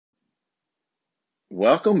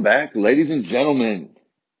Welcome back, ladies and gentlemen.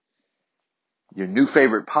 Your new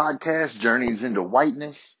favorite podcast, Journeys into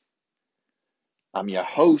Whiteness. I'm your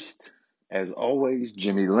host, as always,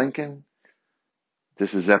 Jimmy Lincoln.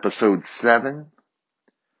 This is episode 7.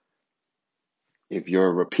 If you're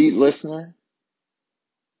a repeat listener,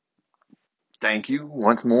 thank you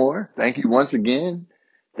once more. Thank you once again.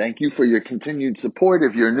 Thank you for your continued support.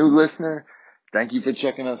 If you're a new listener, thank you for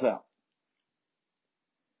checking us out.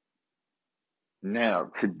 Now,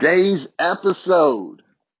 today's episode.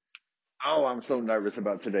 Oh, I'm so nervous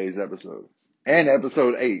about today's episode. And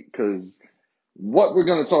episode 8, because what we're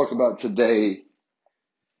going to talk about today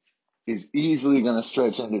is easily going to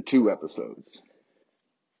stretch into 2 episodes.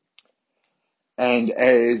 And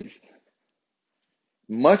as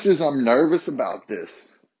much as I'm nervous about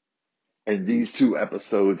this and these 2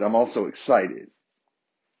 episodes, I'm also excited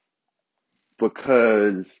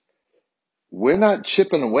because we're not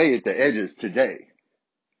chipping away at the edges today.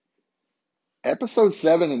 Episode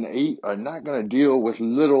 7 and 8 are not going to deal with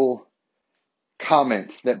little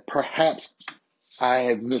comments that perhaps I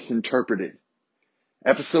have misinterpreted.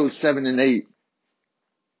 Episode 7 and 8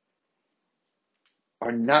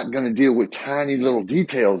 are not going to deal with tiny little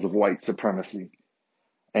details of white supremacy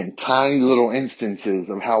and tiny little instances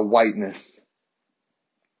of how whiteness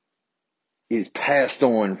is passed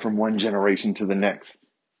on from one generation to the next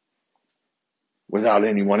without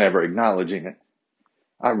anyone ever acknowledging it.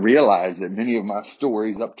 I realize that many of my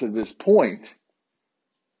stories up to this point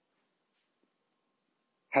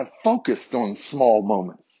have focused on small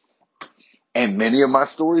moments. And many of my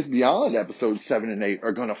stories beyond episodes 7 and 8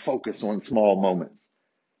 are going to focus on small moments.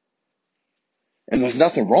 And there's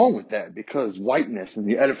nothing wrong with that because whiteness and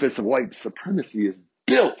the edifice of white supremacy is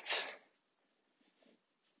built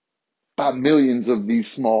by millions of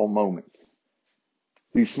these small moments.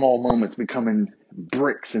 These small moments becoming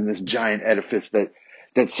bricks in this giant edifice that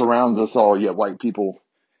surrounds us all, yet white people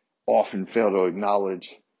often fail to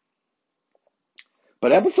acknowledge.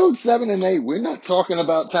 But episode 7 and 8, we're not talking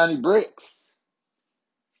about tiny bricks.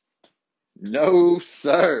 No,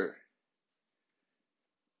 sir.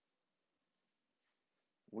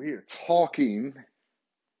 We are talking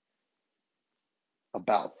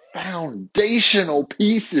about foundational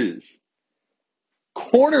pieces,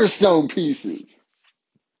 cornerstone pieces.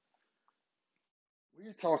 We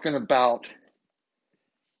are talking about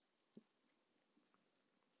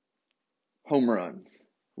home runs.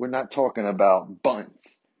 We're not talking about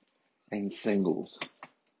bunts and singles.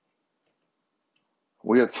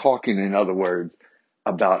 We are talking, in other words,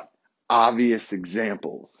 about obvious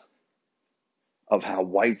examples of how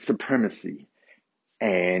white supremacy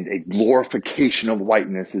and a glorification of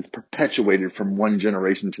whiteness is perpetuated from one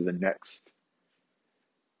generation to the next.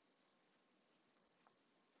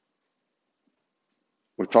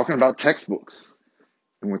 We're talking about textbooks,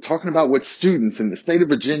 and we're talking about what students in the state of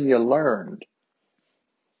Virginia learned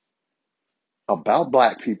about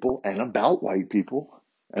black people and about white people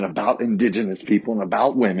and about indigenous people and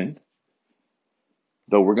about women,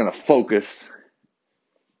 though we're going to focus,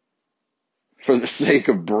 for the sake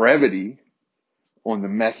of brevity, on the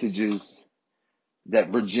messages that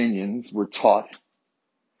Virginians were taught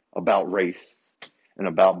about race and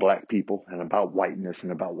about black people and about whiteness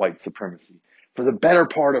and about white supremacy for the better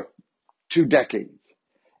part of 2 decades.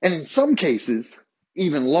 And in some cases,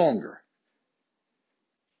 even longer.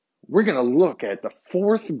 We're going to look at the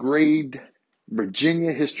 4th grade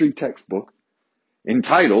Virginia history textbook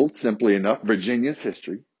entitled, simply enough, Virginia's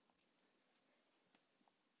History,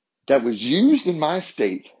 that was used in my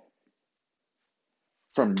state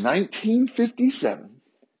from 1957,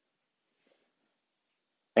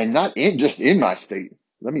 and not just in my state.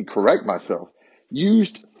 Let me correct myself.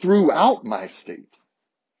 Used throughout my state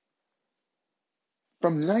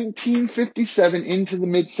from 1957 into the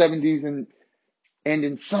mid-70s and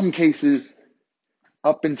in some cases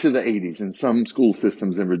up into the 80s in some school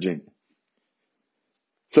systems in Virginia.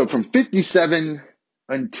 So from 57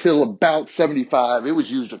 until about 75, it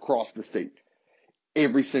was used across the state,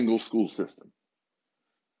 every single school system.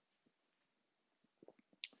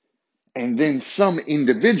 And then some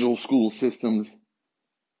individual school systems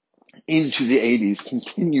into the 80s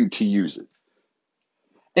continued to use it.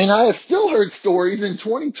 And I have still heard stories in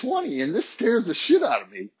 2020, and this scares the shit out of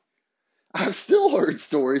me. I've still heard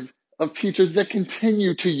stories of teachers that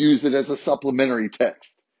continue to use it as a supplementary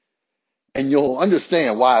text. And you'll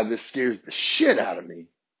understand why this scares the shit out of me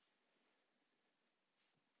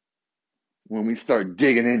when we start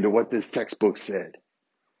digging into what this textbook said.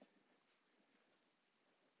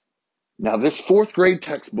 Now, this 4th grade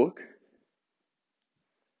textbook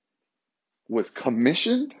was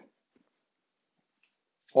commissioned,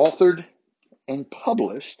 authored, and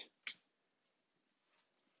published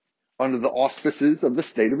under the auspices of the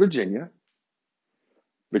state of Virginia,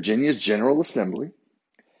 Virginia's General Assembly,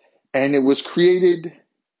 and it was created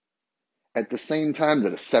at the same time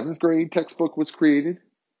that a seventh grade textbook was created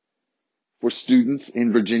for students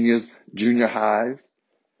in Virginia's junior highs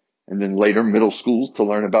and then later middle schools to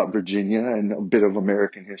learn about Virginia and a bit of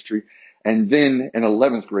American history, and then an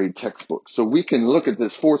 11th grade textbook. So we can look at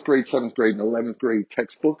this fourth grade, seventh grade, and 11th grade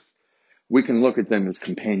textbooks. We can look at them as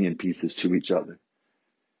companion pieces to each other.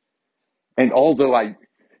 And although I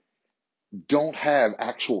don't have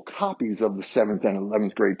actual copies of the 7th and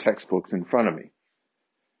 11th grade textbooks in front of me,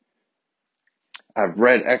 I've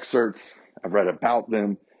read excerpts, I've read about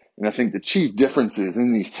them, and I think the chief differences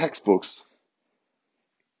in these textbooks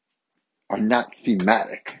are not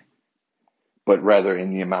thematic, but rather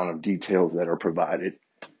in the amount of details that are provided,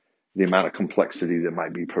 the amount of complexity that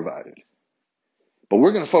might be provided. But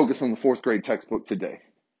we're going to focus on the fourth grade textbook today.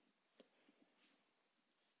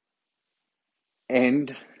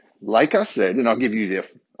 And like I said, and I'll give you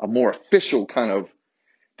a more official kind of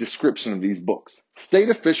description of these books. State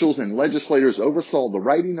officials and legislators oversaw the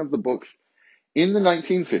writing of the books in the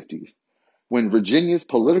 1950s when Virginia's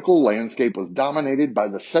political landscape was dominated by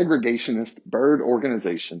the segregationist Byrd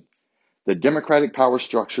Organization, the Democratic power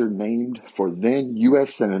structure named for then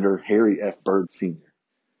U.S. Senator Harry F. Byrd Sr.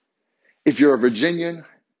 If you're a Virginian,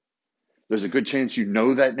 there's a good chance you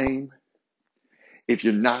know that name. If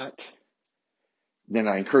you're not, then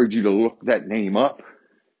I encourage you to look that name up.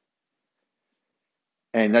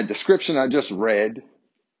 And that description I just read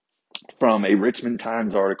from a Richmond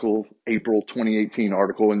Times article, April 2018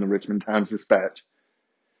 article in the Richmond Times-Dispatch,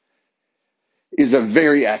 is a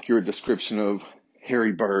very accurate description of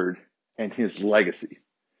Harry Byrd and his legacy.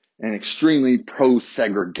 An extremely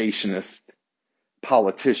pro-segregationist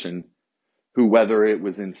politician who, whether it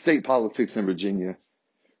was in state politics in Virginia,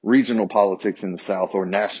 regional politics in the South, or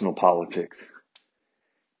national politics,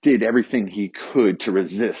 did everything he could to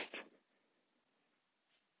resist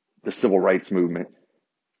the civil rights movement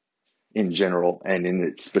in general and in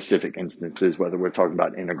its specific instances, whether we're talking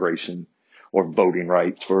about integration or voting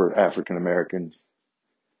rights for African Americans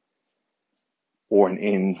or an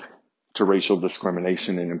end to racial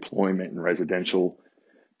discrimination in employment and residential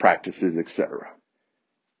practices, etc.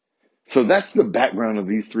 So that's the background of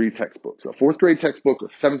these three textbooks: a fourth grade textbook,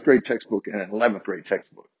 a seventh grade textbook, and an 11th grade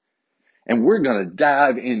textbook. And we're going to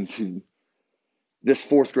dive into this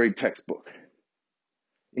fourth grade textbook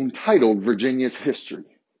entitled Virginia's History.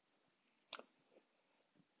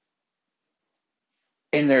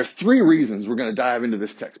 And there are three reasons we're going to dive into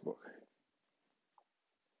this textbook.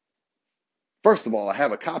 First of all, I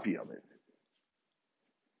have a copy of it.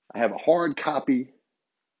 I have a hard copy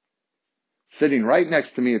sitting right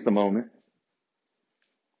next to me at the moment,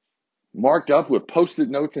 marked up with Post-it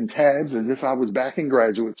notes and tabs as if I was back in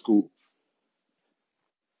graduate school.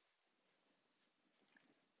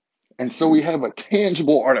 And so we have a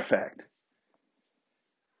tangible artifact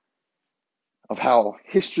of how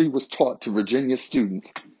history was taught to Virginia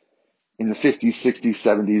students in the 50s, 60s,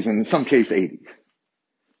 70s, and in some case 80s.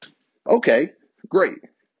 Okay, great.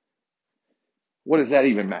 What does that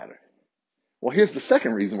even matter? Well, here's the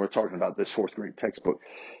second reason we're talking about this fourth grade textbook.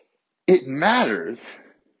 It matters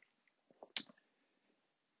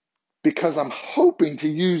because I'm hoping to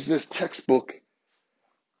use this textbook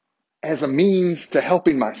as a means to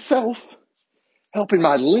helping myself, helping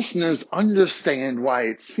my listeners understand why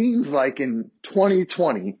it seems like in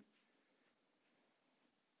 2020,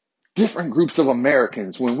 different groups of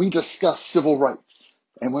Americans, when we discuss civil rights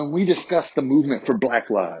and when we discuss the movement for Black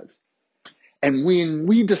lives, and when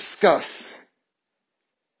we discuss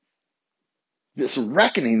this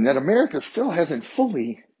reckoning that America still hasn't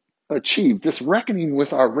fully achieved, this reckoning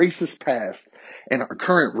with our racist past and our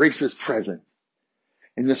current racist present,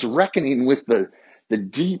 and this reckoning with the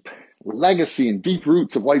deep legacy and deep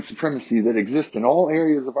roots of white supremacy that exist in all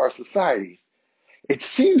areas of our society, it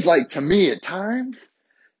seems like to me at times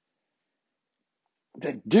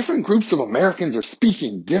that different groups of Americans are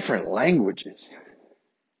speaking different languages.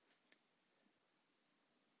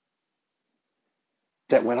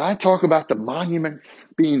 That when I talk about the monuments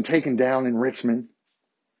being taken down in Richmond,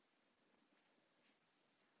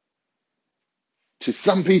 to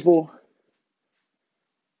some people,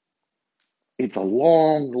 it's a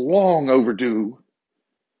long, long overdue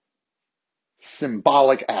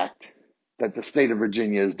symbolic act that the state of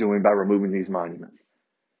Virginia is doing by removing these monuments.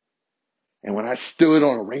 And when I stood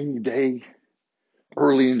on a rainy day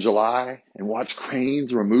early in July and watched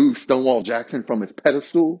cranes remove Stonewall Jackson from its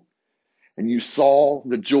pedestal, and you saw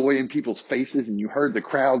the joy in people's faces and you heard the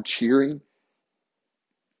crowd cheering,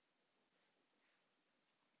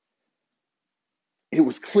 it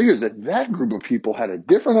was clear that that group of people had a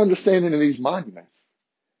different understanding of these monuments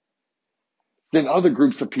than other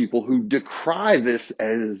groups of people who decry this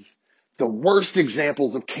as the worst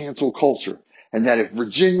examples of cancel culture. And that if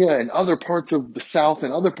Virginia and other parts of the South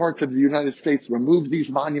and other parts of the United States remove these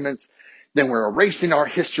monuments, then we're erasing our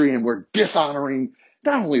history and we're dishonoring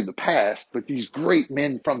not only the past, but these great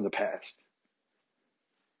men from the past.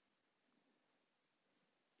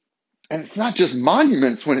 And it's not just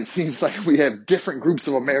monuments when it seems like we have different groups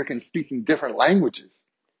of Americans speaking different languages.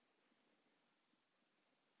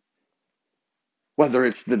 Whether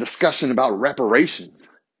it's the discussion about reparations,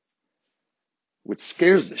 which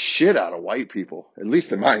scares the shit out of white people, at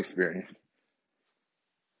least in my experience.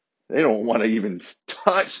 They don't want to even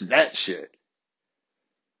touch that shit.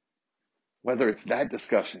 Whether it's that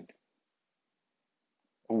discussion,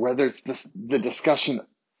 or whether it's the discussion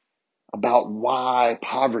about why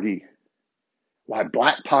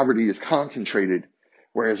black poverty is concentrated,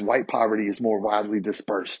 whereas white poverty is more widely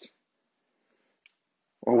dispersed.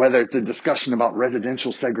 Or whether it's a discussion about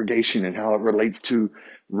residential segregation and how it relates to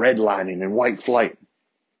redlining and white flight.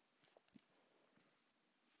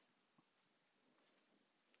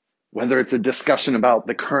 Whether it's a discussion about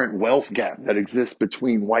the current wealth gap that exists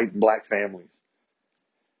between white and black families.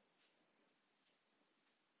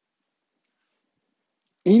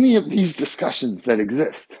 Any of these discussions that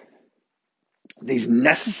exist, these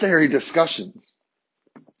necessary discussions,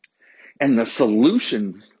 and the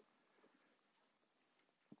solutions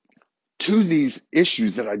to these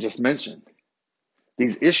issues that I just mentioned,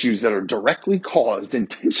 these issues that are directly caused,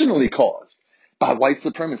 intentionally caused by white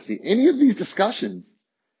supremacy, any of these discussions,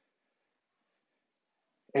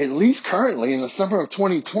 at least currently in the summer of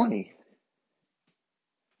 2020,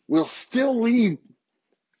 will still lead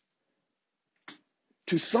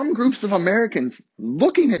to some groups of Americans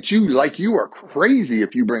looking at you like you are crazy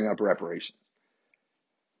if you bring up reparations.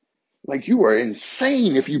 Like you are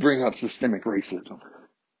insane if you bring up systemic racism.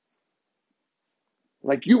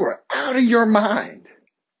 Like you are out of your mind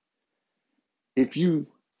if you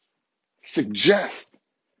suggest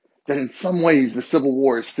that in some ways the Civil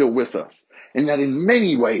War is still with us, and that in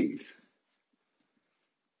many ways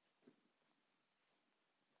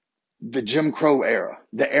the Jim Crow era,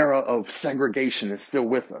 the era of segregation, is still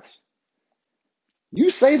with us. You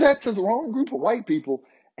say that to the wrong group of white people,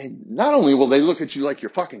 and not only will they look at you like you're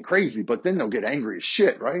fucking crazy, but then they'll get angry as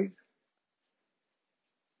shit, right?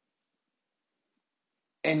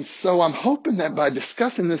 And so I'm hoping that by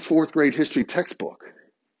discussing this fourth grade history textbook,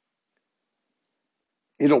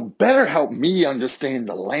 it'll better help me understand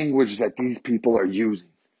the language that these people are using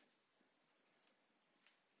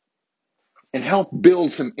and help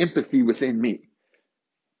build some empathy within me.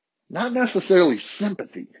 Not necessarily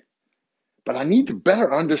sympathy, but I need to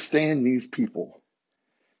better understand these people.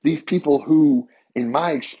 These people who, in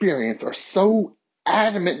my experience, are so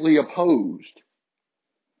adamantly opposed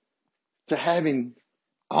to having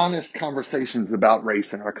honest conversations about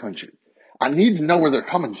race in our country. I need to know where they're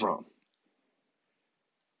coming from.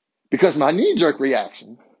 Because my knee-jerk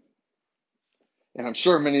reaction, and I'm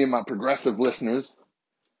sure many of my progressive listeners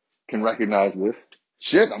can recognize this.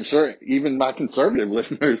 Shit, I'm sure even my conservative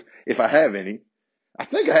listeners, if I have any, I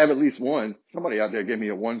think I have at least one. Somebody out there gave me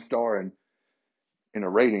a 1-star in a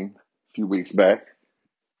rating a few weeks back.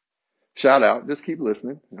 Shout out. Just keep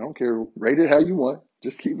listening. I don't care. Rate it how you want.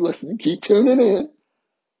 Just keep listening. Keep tuning in.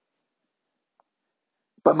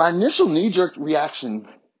 But my initial knee-jerk reaction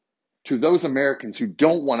to those Americans who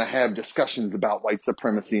don't want to have discussions about white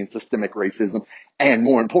supremacy and systemic racism, and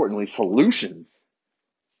more importantly, solutions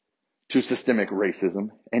to systemic racism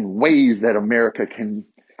and ways that America can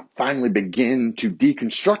finally begin to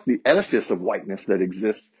deconstruct the edifice of whiteness that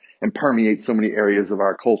exists and permeates so many areas of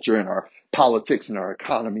our culture and our politics and our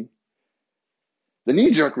economy. The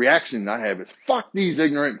knee-jerk reaction I have is, fuck these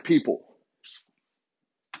ignorant people.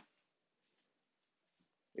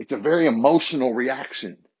 It's a very emotional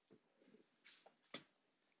reaction.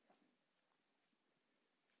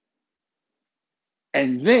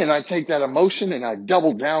 And then I take that emotion and I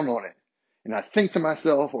double down on it. And I think to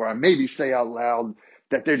myself, or I maybe say out loud,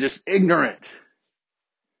 that they're just ignorant.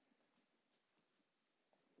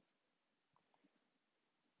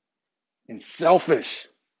 And selfish.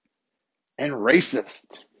 And racist.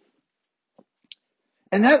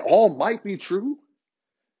 And that all might be true.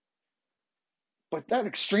 But that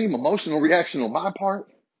extreme emotional reaction on my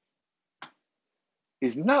part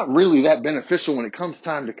is not really that beneficial when it comes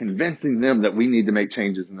time to convincing them that we need to make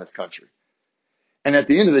changes in this country. And at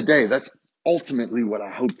the end of the day, that's ultimately what I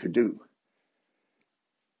hope to do.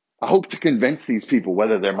 I hope to convince these people,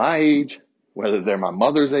 whether they're my age, whether they're my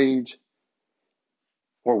mother's age,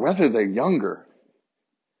 or whether they're younger,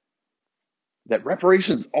 that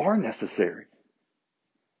reparations are necessary,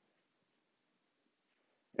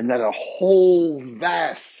 and that a whole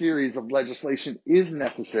vast series of legislation is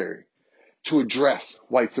necessary to address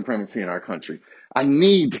white supremacy in our country. I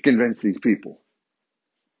need to convince these people.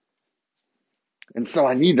 And so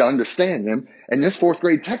I need to understand them. And this fourth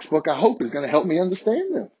grade textbook, I hope, is going to help me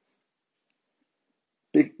understand them.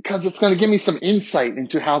 Because it's going to give me some insight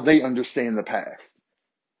into how they understand the past.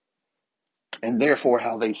 And therefore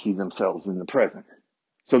how they see themselves in the present.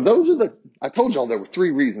 So I told y'all there were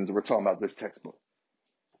 3 reasons we're talking about this textbook.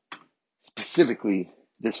 Specifically,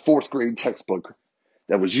 this fourth grade textbook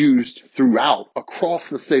that was used across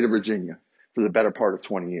the state of Virginia for the better part of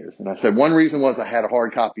 20 years. And I said one reason was I had a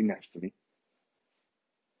hard copy next to me.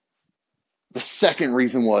 The second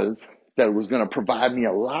reason was that it was going to provide me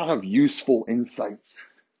a lot of useful insights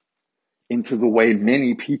into the way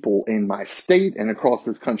many people in my state and across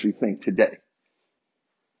this country think today.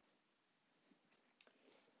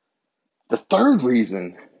 The third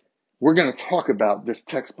reason we're going to talk about this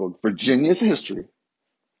textbook, Virginia's History,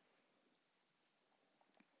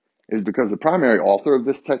 is because the primary author of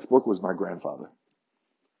this textbook was my grandfather.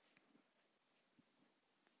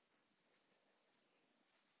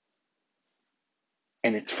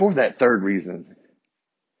 And it's for that third reason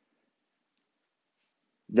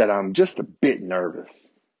that I'm just a bit nervous.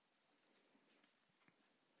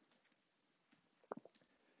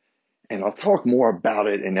 And I'll talk more about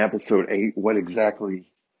it in episode 8, what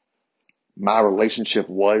exactly my relationship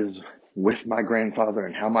was with my grandfather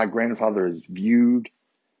and how my grandfather is viewed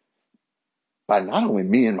by not only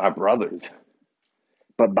me and my brothers,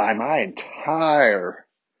 but by my entire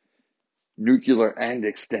nuclear and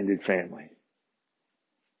extended family.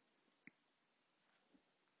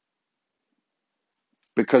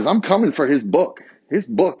 Because I'm coming for his book. His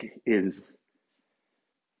book is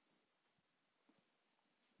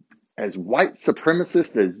as white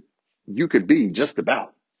supremacist as you could be, just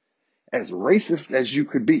about. As racist as you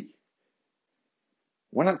could be.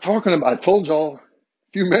 We're not talking about, I told y'all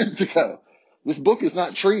a few minutes ago, this book is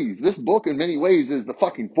not trees. This book in many ways is the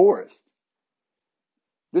fucking forest.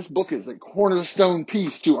 This book is a cornerstone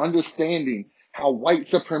piece to understanding how white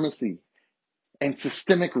supremacy and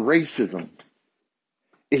systemic racism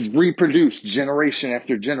is reproduced generation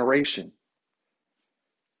after generation.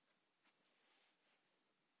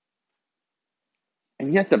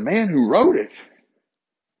 And yet the man who wrote it,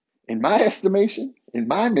 in my estimation, in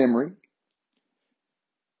my memory,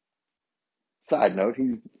 side note,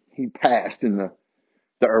 he passed in the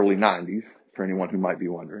early 90s, for anyone who might be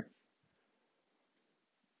wondering.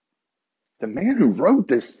 The man who wrote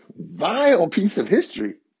this vile piece of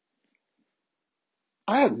history,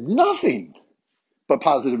 I have nothing but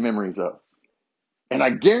positive memories of. And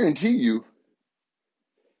I guarantee you,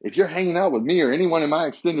 if you're hanging out with me or anyone in my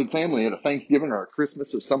extended family at a Thanksgiving or a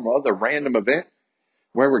Christmas or some other random event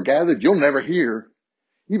where we're gathered, you'll never hear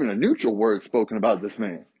even a neutral word spoken about this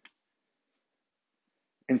man.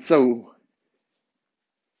 And so,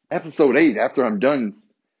 episode 8, after I'm done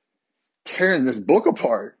tearing this book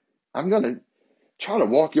apart, I'm going to try to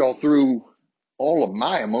walk y'all through all of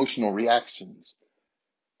my emotional reactions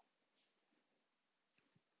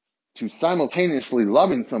to simultaneously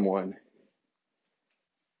loving someone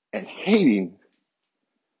and hating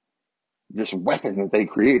this weapon that they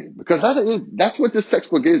created. Because that's what this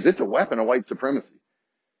textbook is. It's a weapon of white supremacy.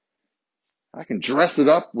 I can dress it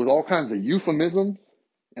up with all kinds of euphemisms.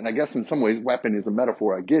 And I guess in some ways, weapon is a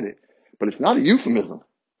metaphor. I get it. But it's not a euphemism.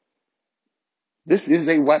 This is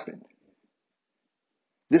a weapon.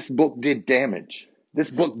 This book did damage. This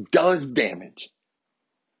book does damage.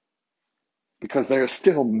 Because there are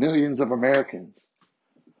still millions of Americans,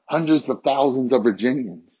 hundreds of thousands of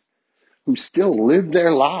Virginians who still live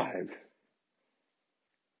their lives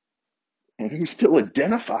and who still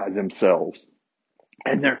identify themselves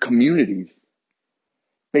and their communities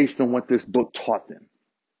based on what this book taught them.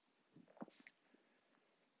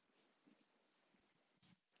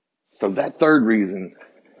 So that third reason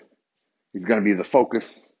is going to be the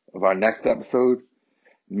focus of our next episode.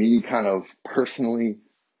 Me kind of personally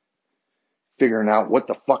figuring out what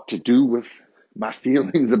the fuck to do with my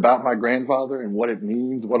feelings about my grandfather and what it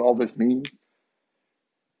means, what all this means.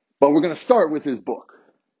 But we're going to start with his book.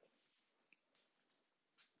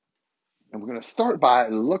 And we're going to start by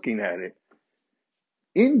looking at it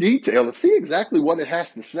in detail to see exactly what it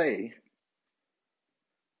has to say.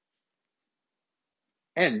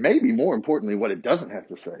 And maybe more importantly, what it doesn't have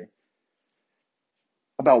to say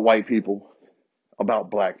about white people,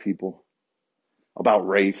 about black people, about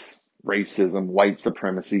race, racism, white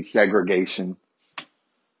supremacy, segregation,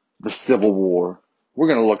 the Civil War. We're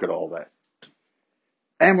going to look at all that.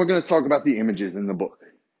 And we're going to talk about the images in the book.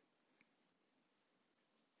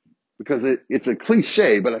 Because it's a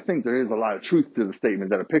cliche, but I think there is a lot of truth to the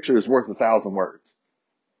statement that a picture is worth 1,000 words.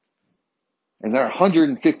 And there are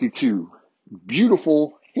 152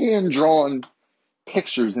 beautiful, hand-drawn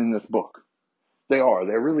pictures in this book.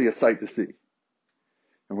 They're really a sight to see.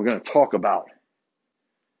 And we're going to talk about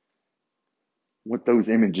what those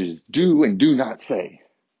images do and do not say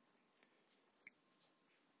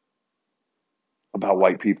about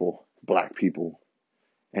white people, black people,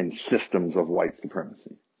 and systems of white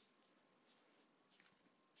supremacy.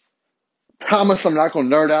 Promise I'm not going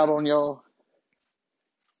to nerd out on y'all.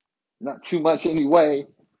 Not too much anyway.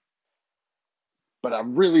 But I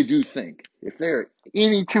really do think if there are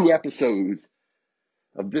any two episodes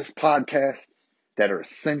of this podcast that are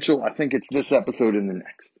essential, I think it's this episode and the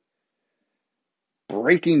next.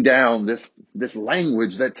 Breaking down this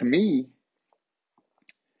language that to me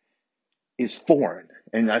is foreign.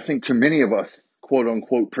 And I think to many of us, quote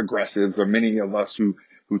unquote, progressives, or many of us who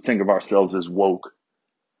think of ourselves as woke,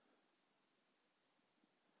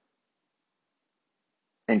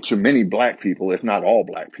 and to many black people, if not all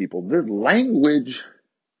black people, the language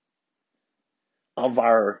of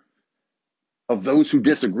those who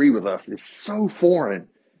disagree with us is so foreign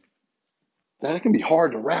that it can be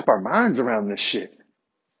hard to wrap our minds around this shit.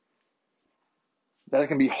 That it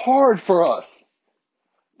can be hard for us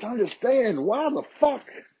to understand why the fuck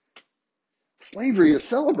slavery is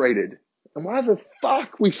celebrated and why the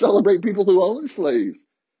fuck we celebrate people who own slaves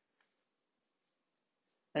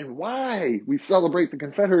and why we celebrate the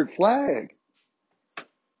Confederate flag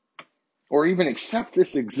or even accept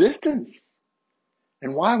this existence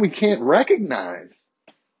and why we can't recognize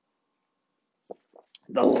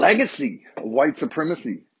the legacy of white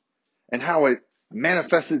supremacy and how it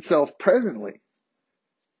manifests itself presently.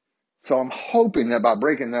 So I'm hoping that by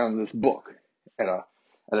breaking down this book at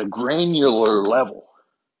a granular level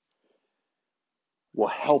will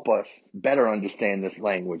help us better understand this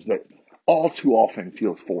language that all too often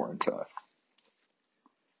feels foreign to us.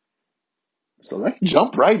 So let's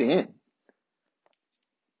jump right in.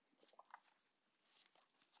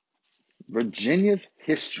 Virginia's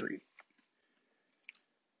history.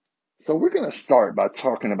 So we're going to start by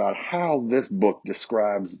talking about how this book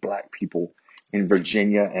describes black people in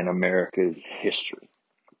Virginia and America's history.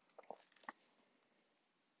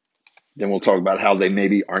 Then we'll talk about how they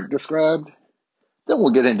maybe aren't described. Then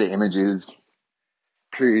we'll get into images,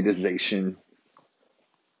 periodization,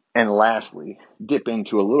 and lastly, dip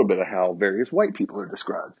into a little bit of how various white people are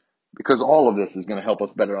described. Because all of this is going to help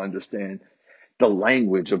us better understand the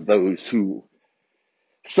language of those who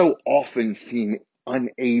so often seem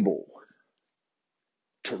unable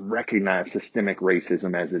to recognize systemic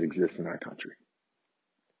racism as it exists in our country.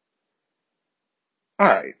 All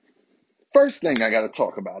right. First thing I got to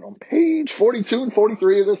talk about on page 42 and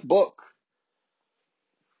 43 of this book,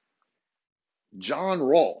 John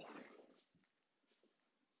Rolfe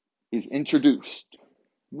is introduced.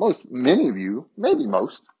 Many of you, maybe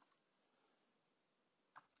most,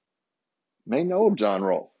 may know of John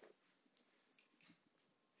Rolfe.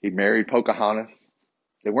 He married Pocahontas.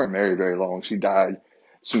 They weren't married very long. She died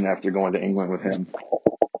soon after going to England with him.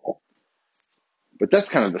 But that's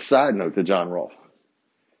kind of the side note to John Rolfe.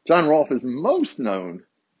 John Rolfe is most known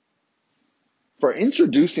for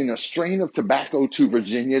introducing a strain of tobacco to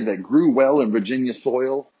Virginia that grew well in Virginia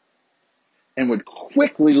soil and would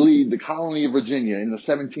quickly lead the colony of Virginia in the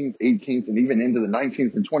 17th, 18th, and even into the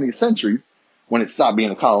 19th and 20th centuries, when it stopped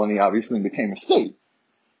being a colony, obviously, and became a state.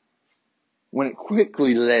 When it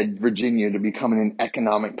quickly led Virginia to becoming an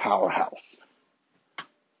economic powerhouse.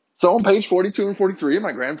 So on page 42 and 43 of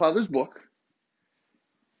my grandfather's book,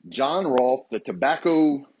 John Rolfe, the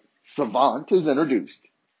tobacco savant, is introduced.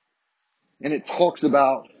 And it talks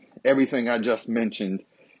about everything I just mentioned,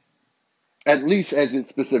 at least as it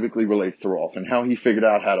specifically relates to Rolfe and how he figured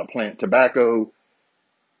out how to plant tobacco.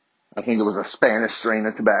 I think it was a Spanish strain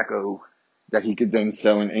of tobacco that he could then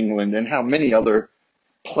sell in England, and how many other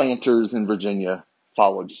planters in Virginia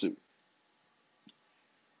followed suit.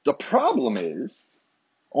 The problem is,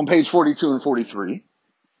 on page 42 and 43,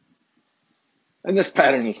 and this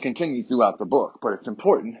pattern is continued throughout the book, but it's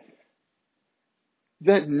important,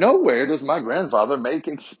 that nowhere does my grandfather make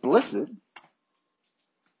explicit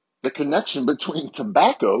the connection between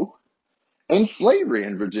tobacco and slavery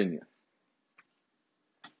in Virginia.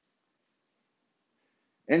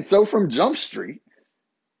 And so from Jump Street,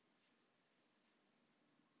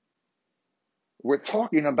 we're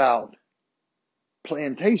talking about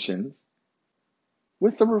plantations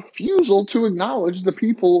with the refusal to acknowledge the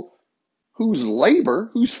people whose labor,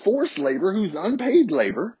 whose forced labor, whose unpaid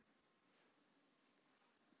labor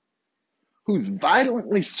whose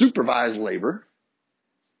violently supervised labor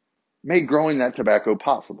made growing that tobacco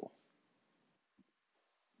possible.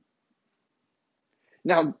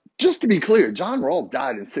 Now, just to be clear, John Rolfe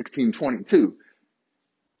died in 1622,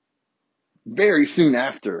 very soon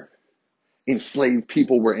after enslaved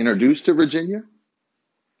people were introduced to Virginia.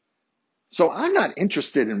 So I'm not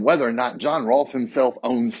interested in whether or not John Rolfe himself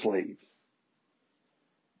owned slaves.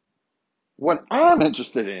 What I'm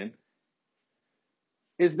interested in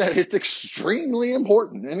is that it's extremely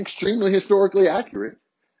important and extremely historically accurate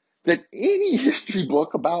that any history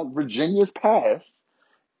book about Virginia's past,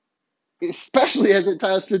 especially as it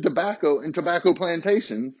ties to tobacco and tobacco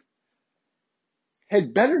plantations,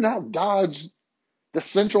 had better not dodge the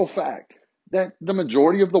central fact that the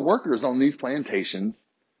majority of the workers on these plantations,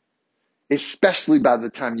 especially by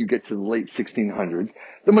the time you get to the late 1600s,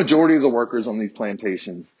 the majority of the workers on these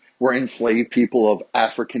plantations were enslaved people of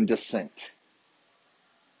African descent.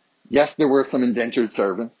 Yes, there were some indentured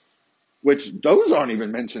servants, which those aren't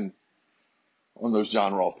even mentioned on those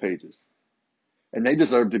John Rolfe pages. And they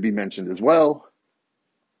deserve to be mentioned as well.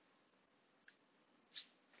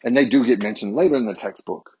 And they do get mentioned later in the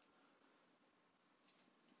textbook.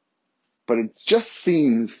 But it just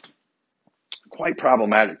seems quite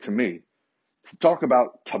problematic to me to talk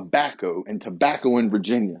about tobacco and tobacco in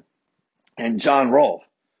Virginia and John Rolfe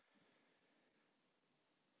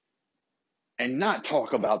and not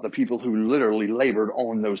talk about the people who literally labored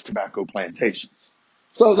on those tobacco plantations.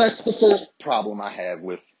 So that's the first problem I have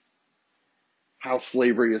with how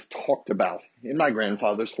slavery is talked about in my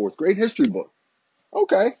grandfather's fourth grade history book.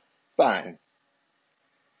 Okay, fine.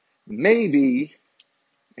 Maybe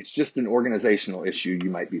it's just an organizational issue,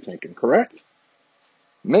 you might be thinking, correct?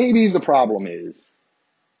 Maybe the problem is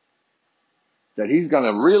that he's going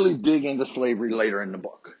to really dig into slavery later in the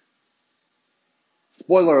book.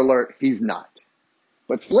 Spoiler alert, he's not.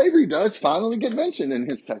 But slavery does finally get mentioned in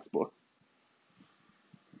his textbook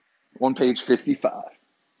on page 55.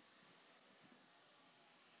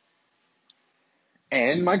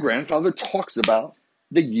 And my grandfather talks about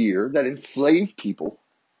the year that enslaved people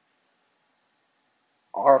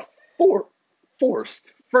are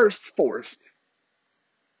first forced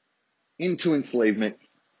into enslavement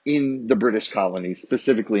in the British colonies,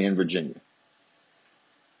 specifically in Virginia.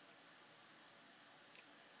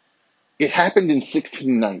 It happened in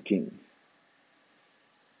 1619.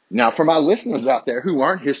 Now, for my listeners out there who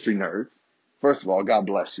aren't history nerds, first of all, God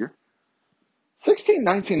bless you.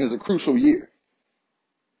 1619 is a crucial year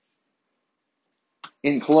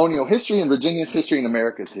in colonial history and Virginia's history and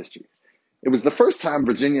America's history. It was the first time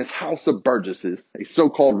Virginia's House of Burgesses, a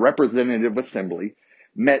so-called representative assembly,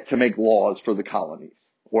 met to make laws for the colonies,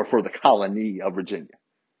 or for the colony of Virginia.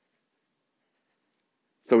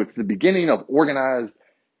 So it's the beginning of organized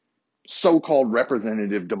so-called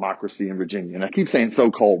representative democracy in Virginia. And I keep saying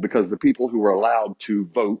so-called because the people who were allowed to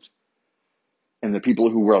vote and the people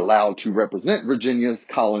who were allowed to represent Virginia's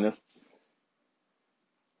colonists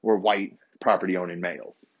were white property-owning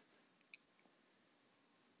males.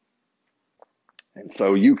 And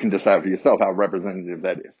so you can decide for yourself how representative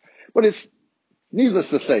that is. But it's, needless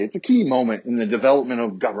to say, it's a key moment in the development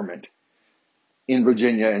of government in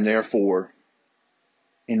Virginia and therefore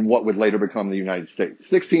in what would later become the United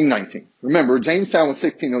States. 1619. Remember, Jamestown was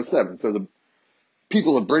 1607, so the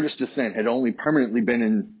people of British descent had only permanently been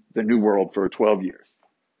in the New World for 12 years.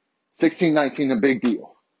 1619, a big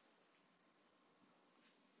deal.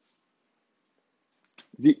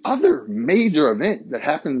 The other major event that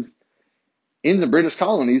happens in the British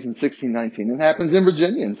colonies in 1619 and happens in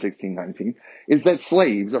Virginia in 1619 is that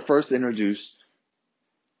slaves are first introduced.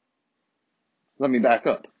 Let me back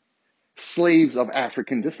up. Slaves of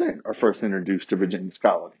African descent are first introduced to Virginia's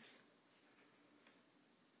colonies,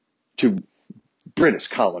 to British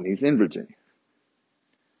colonies in Virginia.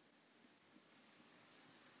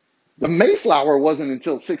 The Mayflower wasn't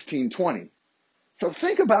until 1620. So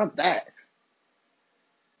think about that.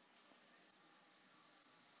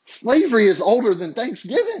 Slavery is older than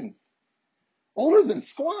Thanksgiving, older than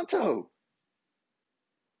Squanto,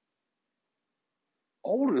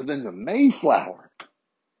 older than the Mayflower.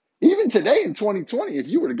 Even today in 2020, if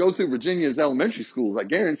you were to go through Virginia's elementary schools, I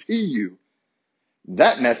guarantee you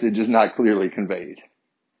that message is not clearly conveyed.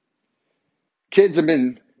 Kids have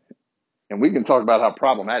been, and we can talk about how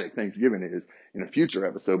problematic Thanksgiving is in a future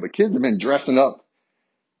episode, but kids have been dressing up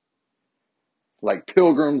like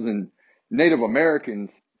pilgrims and Native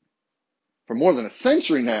Americans for more than a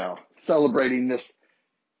century now, celebrating this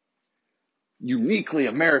uniquely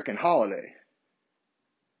American holiday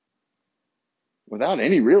without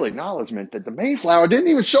any real acknowledgement that the Mayflower didn't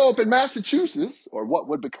even show up in Massachusetts, or what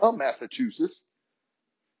would become Massachusetts,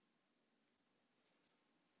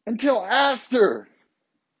 until after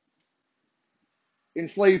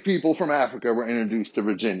enslaved people from Africa were introduced to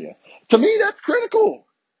Virginia. To me, that's critical.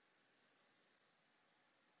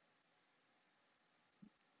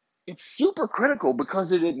 It's super critical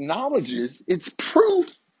because it acknowledges, it's proof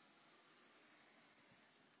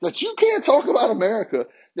that you can't talk about America,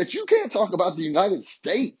 that you can't talk about the United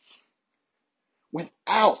States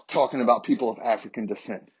without talking about people of African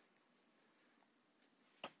descent.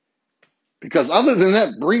 Because other than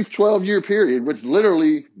that brief 12-year period, which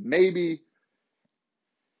literally maybe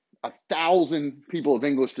 1,000 people of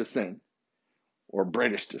English descent or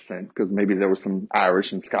British descent, because maybe there was some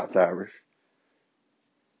Irish and Scots Irish.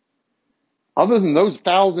 Other than those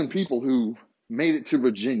 1,000 people who made it to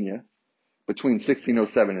Virginia between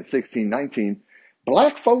 1607 and 1619,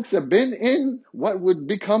 black folks have been in what would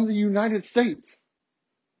become the United States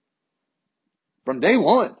from day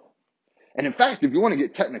one. And in fact, if you want to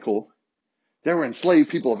get technical, there were enslaved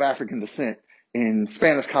people of African descent in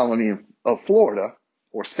Spanish colony of Florida,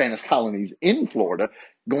 or Spanish colonies in Florida,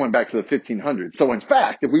 going back to the 1500s. So in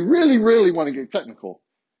fact, if we really, really want to get technical,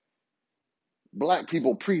 black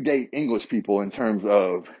people predate English people in terms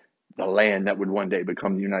of the land that would one day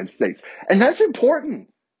become the United States. And that's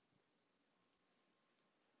important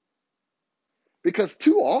because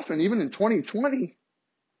too often, even in 2020,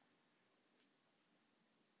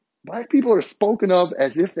 black people are spoken of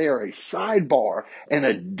as if they are a sidebar, an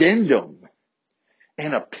addendum,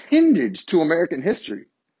 an appendage to American history.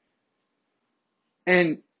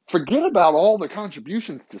 And forget about all the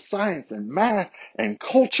contributions to science and math and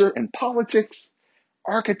culture and politics,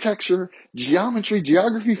 architecture, geometry,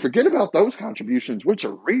 geography. Forget about those contributions, which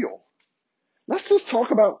are real. Let's just talk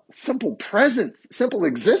about simple presence, simple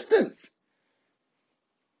existence.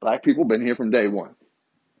 Black people been here from day one.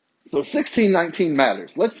 So 1619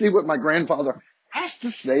 matters. Let's see what my grandfather has to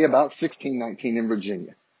say about 1619 in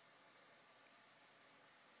Virginia.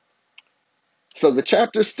 So the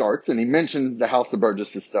chapter starts and he mentions the House of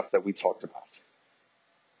Burgesses stuff that we talked about.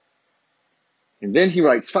 And then he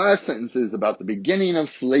writes 5 sentences about the beginning of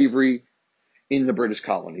slavery in the British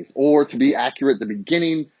colonies, or to be accurate, the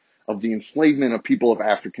beginning of the enslavement of people of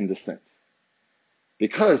African descent.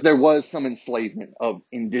 Because there was some enslavement of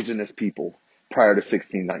indigenous people prior to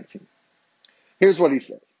 1619. Here's what he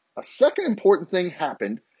says. A second important thing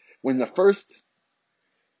happened when the first,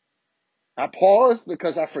 I paused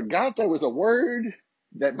because I forgot there was a word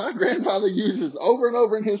that my grandfather uses over and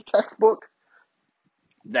over in his textbook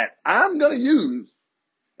that I'm going to use,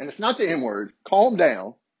 and it's not the N word. Calm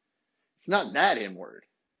down. It's not that N word,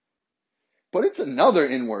 but it's another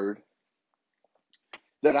N word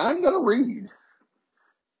that I'm going to read,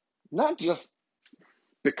 not just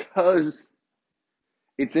because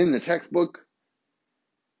it's in the textbook,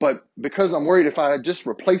 but because I'm worried if I just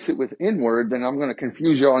replace it with N word, then I'm going to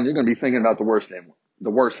confuse y'all and you're going to be thinking about the worst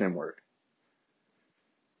N word.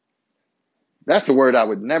 That's a word I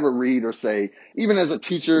would never read or say, even as a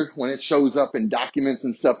teacher, when it shows up in documents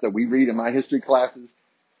and stuff that we read in my history classes.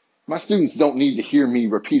 My students don't need to hear me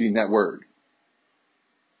repeating that word.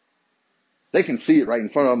 They can see it right in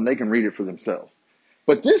front of them. They can read it for themselves.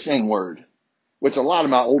 But this N word, which a lot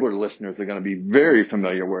of my older listeners are going to be very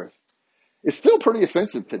familiar with, is still pretty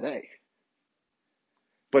offensive today.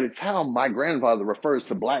 But it's how my grandfather refers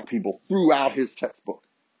to black people throughout his textbook,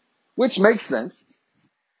 which makes sense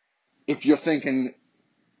if you're thinking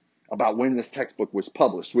about when this textbook was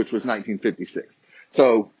published, which was 1956.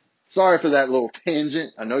 So sorry for that little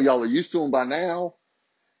tangent. I know y'all are used to them by now.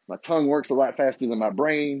 My tongue works a lot faster than my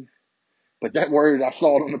brain. But that word, I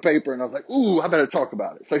saw it on the paper and I was like, ooh, I better talk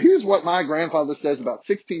about it. So here's what my grandfather says about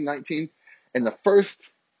 1619 and the first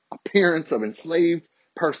appearance of enslaved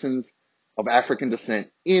persons of African descent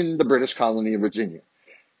in the British colony of Virginia.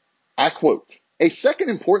 I quote, a second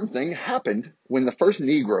important thing happened when the first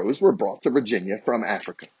Negroes were brought to Virginia from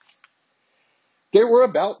Africa. There were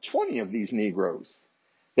about 20 of these Negroes.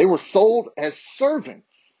 They were sold as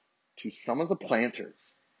servants to some of the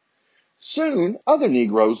planters. Soon, other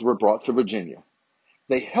Negroes were brought to Virginia.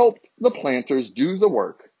 They helped the planters do the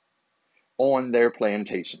work on their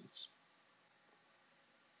plantations.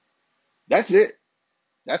 That's it.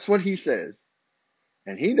 That's what he says.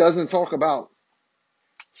 And he doesn't talk about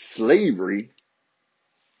slavery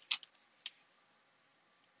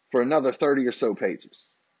for another 30 or so pages.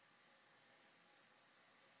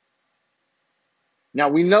 Now,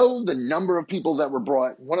 we know the number of people that were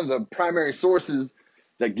brought. One of the primary sources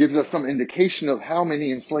that gives us some indication of how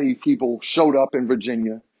many enslaved people showed up in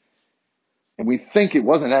Virginia, and we think it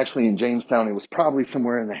wasn't actually in Jamestown. It was probably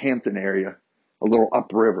somewhere in the Hampton area, a little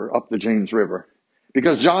upriver, up the James River.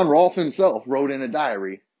 Because John Rolfe himself wrote in a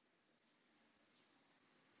diary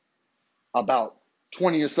about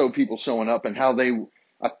 20 or so people showing up and how they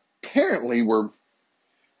apparently were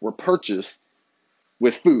purchased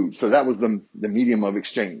with food. So that was the medium of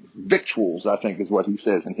exchange. Victuals, I think, is what he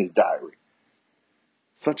says in his diary.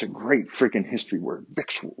 Such a great freaking history word,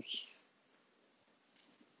 victuals.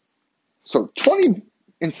 So 20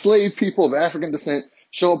 enslaved people of African descent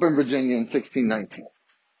show up in Virginia in 1619.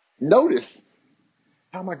 Notice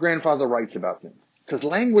how my grandfather writes about them, because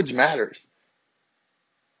language matters.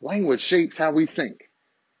 Language shapes how we think,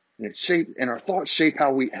 and our thoughts shape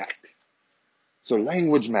how we act. So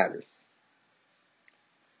language matters.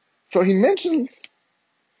 So he mentions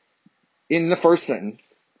in the first sentence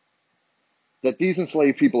that these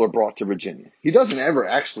enslaved people are brought to Virginia. He doesn't ever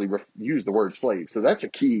actually use the word slave, so that's a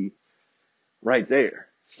key right there.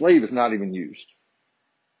 Slave is not even used.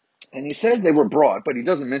 And he says they were brought, but he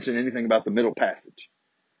doesn't mention anything about the Middle Passage.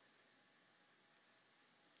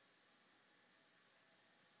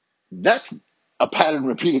 That's a pattern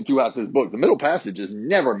repeated throughout this book. The Middle Passage is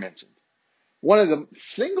never mentioned. One of the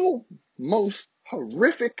single most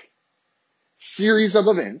horrific series of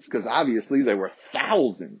events, because obviously there were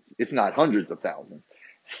thousands, if not hundreds of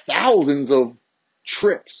thousands of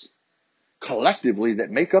trips collectively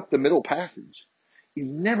that make up the Middle Passage. He's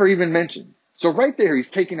never even mentioned. So right there, he's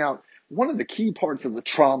taking out one of the key parts of the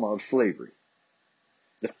trauma of slavery.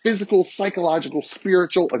 The physical, psychological,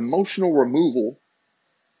 spiritual, emotional removal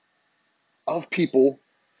of people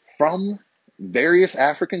from various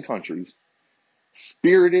African countries,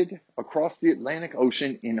 spirited across the Atlantic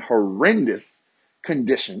Ocean in horrendous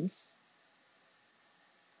conditions,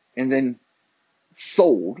 and then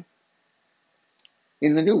sold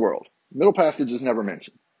in the New World. Middle Passage is never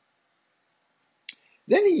mentioned.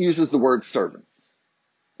 Then he uses the word servants.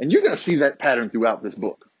 And you're going to see that pattern throughout this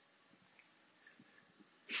book.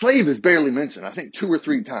 Slave is barely mentioned, I think 2 or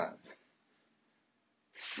 3 times.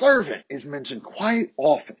 Servant is mentioned quite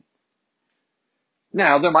often.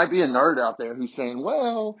 Now, there might be a nerd out there who's saying,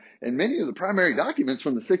 well, in many of the primary documents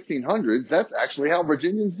from the 1600s, that's actually how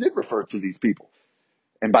Virginians did refer to these people.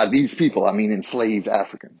 And by these people, I mean enslaved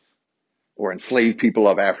Africans or enslaved people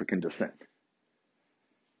of African descent.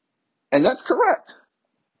 And that's correct.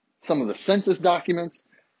 Some of the census documents,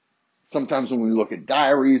 sometimes when we look at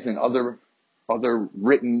diaries and other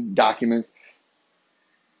written documents,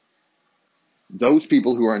 those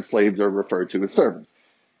people who are enslaved are referred to as servants.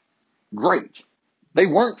 Great. They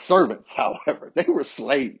weren't servants, however. They were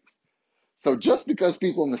slaves. So just because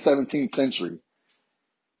people in the 17th century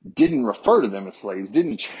didn't refer to them as slaves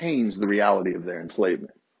didn't change the reality of their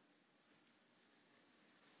enslavement.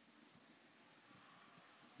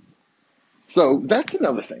 So that's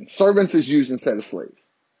another thing. Servants is used instead of slaves.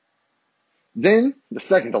 Then, the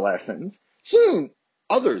second to last sentence, soon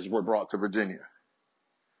others were brought to Virginia.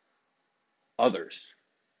 Others.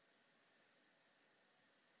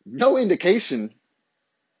 No indication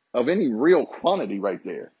of any real quantity right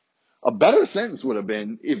there. A better sentence would have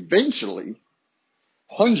been eventually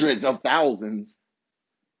hundreds of thousands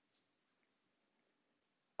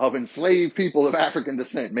of enslaved people of African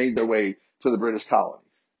descent made their way to the British colonies.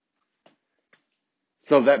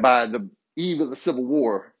 So that by the eve of the Civil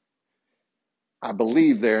War, I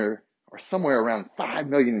believe there are somewhere around 5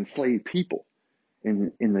 million enslaved people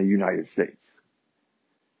in the United States.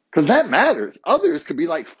 Because that matters. Others could be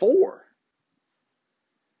like 4.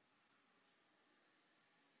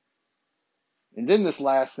 And then this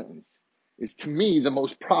last sentence is, to me, the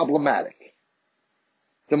most problematic,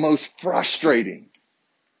 the most frustrating.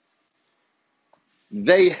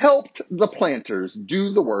 They helped the planters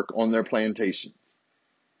do the work on their plantations.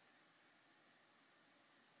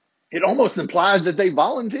 It almost implies that they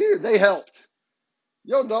volunteered. They helped.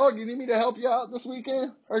 Yo, dog, you need me to help you out this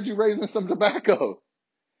weekend? Heard you raising some tobacco.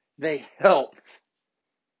 They helped.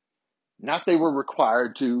 Not they were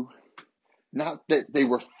required to. Not that they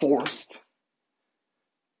were forced.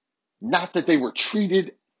 Not that they were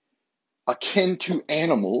treated akin to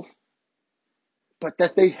animals, but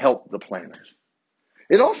that they helped the planters.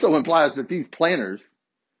 It also implies that these planters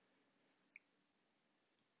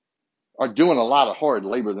are doing a lot of hard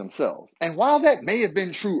labor themselves. And while that may have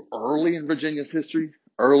been true early in Virginia's history,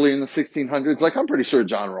 early in the 1600s, like I'm pretty sure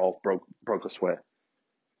John Rolfe broke a sweat.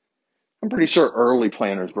 I'm pretty sure early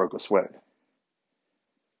planters broke a sweat.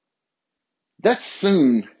 That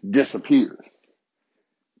soon disappears.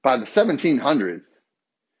 By the 1700s,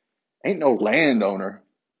 ain't no landowner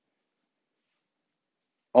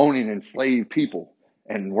owning enslaved people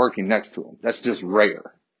and working next to them. That's just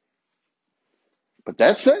rare. But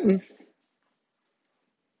that sentence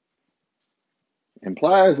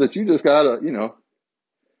implies that you just got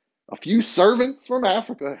a few servants from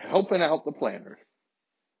Africa helping out the planters.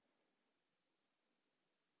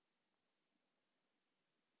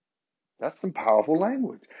 That's some powerful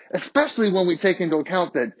language, especially when we take into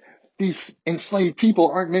account that these enslaved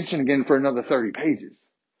people aren't mentioned again for another 30 pages.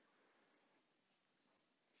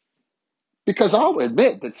 Because I'll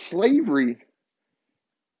admit that slavery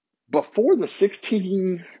before the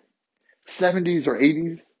 1670s or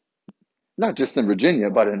 80s, not just in Virginia,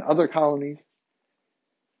 but in other colonies,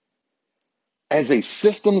 as a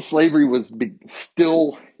system, slavery was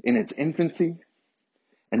still in its infancy,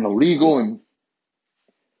 and the legal and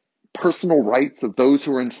personal rights of those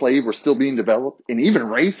who were enslaved were still being developed, and even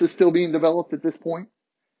race is still being developed at this point.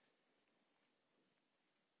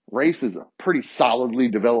 Race is a pretty solidly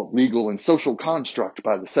developed legal and social construct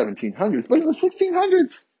by the 1700s, but in the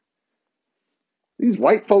 1600s, these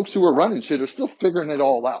white folks who are running shit are still figuring it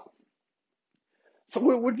all out. So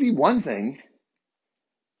it would be one thing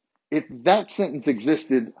if that sentence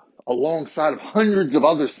existed alongside of hundreds of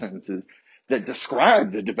other sentences that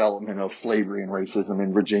describe the development of slavery and racism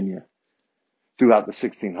in Virginia throughout the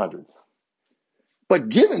 1600s. But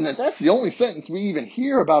given that that's the only sentence we even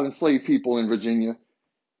hear about enslaved people in Virginia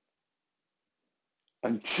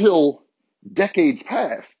until decades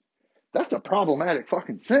past, that's a problematic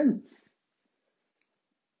fucking sentence.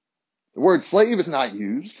 The word slave is not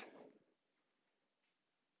used.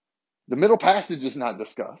 The middle passage is not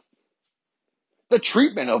discussed. The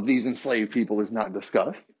treatment of these enslaved people is not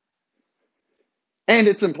discussed. And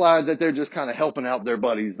it's implied that they're just kind of helping out their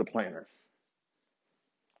buddies, the planters.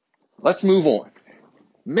 Let's move on.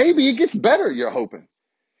 Maybe it gets better, you're hoping.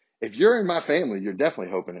 If you're in my family, you're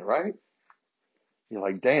definitely hoping it, right? You're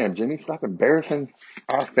like, damn, Jimmy, stop embarrassing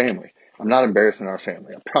our family. I'm not embarrassing our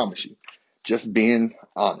family, I promise you. Just being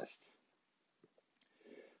honest.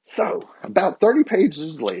 So, about 30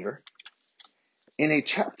 pages later, in a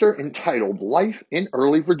chapter entitled Life in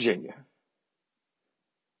Early Virginia,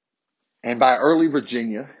 and by early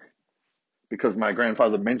Virginia, because my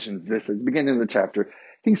grandfather mentions this at the beginning of the chapter,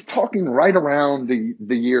 he's talking right around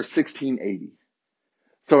the year 1680.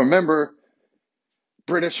 So remember,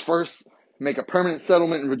 British first make a permanent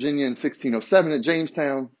settlement in Virginia in 1607 at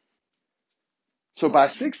Jamestown. So by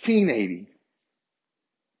 1680,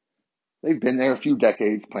 they've been there a few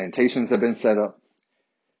decades. Plantations have been set up.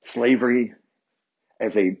 Slavery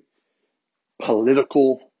as a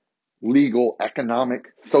political, legal, economic,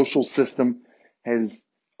 social system has,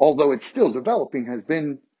 although it's still developing, has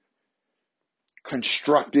been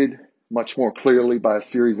constructed much more clearly by a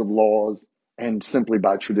series of laws and simply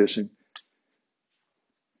by tradition.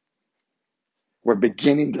 We're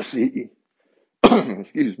beginning to see,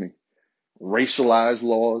 excuse me, racialized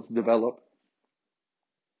laws develop.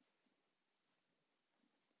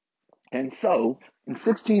 And so, in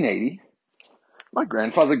 1680, my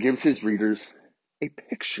grandfather gives his readers a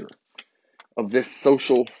picture of this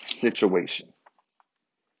social situation.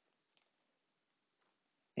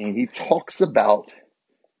 And he talks about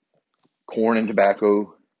corn and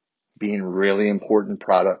tobacco being really important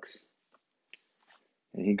products.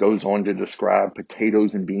 And he goes on to describe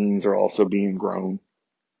potatoes and beans are also being grown,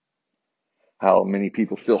 how many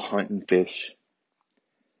people still hunt and fish.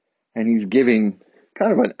 And he's giving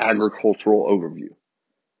kind of an agricultural overview.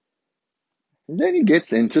 And then he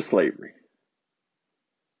gets into slavery.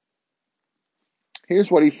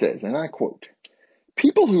 Here's what he says, and I quote,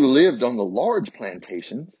 "People who lived on the large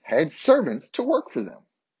plantations had servants to work for them.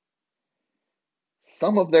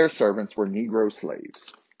 Some of their servants were Negro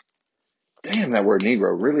slaves." Damn, that word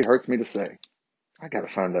Negro really hurts me to say. I gotta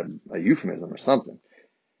find a euphemism or something.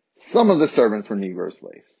 Some of the servants were Negro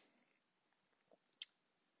slaves.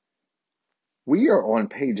 We are on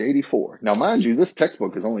page 84. Now, mind you, this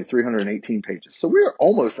textbook is only 318 pages. So we are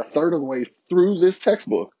almost a third of the way through this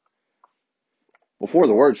textbook before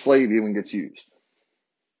the word slave even gets used.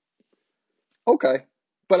 Okay,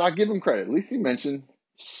 but I give him credit. At least he mentioned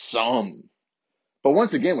some. But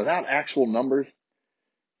once again, without actual numbers,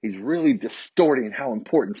 he's really distorting how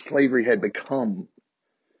important slavery had become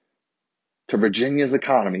to Virginia's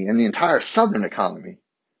economy and the entire Southern economy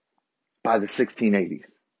by the 1680s.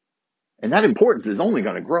 And that importance is only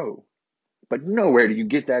going to grow. But nowhere do you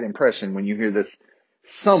get that impression when you hear this,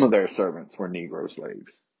 some of their servants were Negro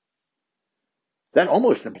slaves. That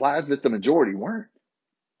almost implies that the majority weren't.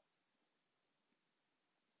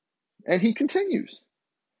 And he continues.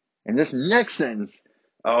 And this next sentence,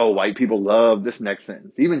 oh, white people love this next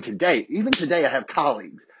sentence. Even today I have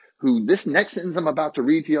colleagues who this next sentence I'm about to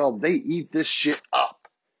read to y'all, they eat this shit up.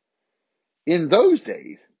 In those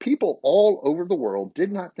days, people all over the world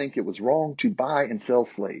did not think it was wrong to buy and sell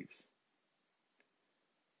slaves.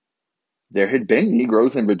 There had been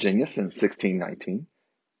Negroes in Virginia since 1619.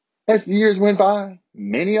 As the years went by,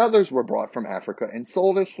 many others were brought from Africa and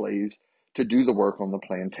sold as slaves to do the work on the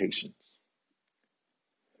plantations.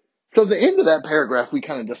 So the end of that paragraph we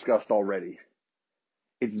kind of discussed already.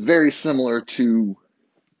 It's very similar to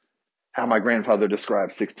how my grandfather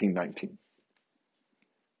described 1619.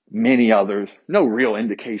 Many others, no real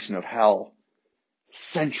indication of how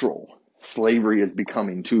central slavery is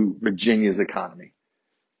becoming to Virginia's economy.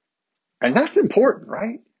 And that's important,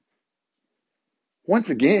 right? Once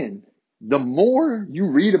again, the more you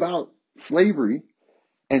read about slavery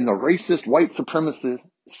and the racist white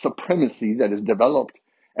supremacy that is developed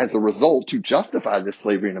as a result to justify this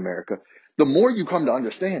slavery in America, the more you come to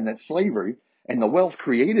understand that slavery and the wealth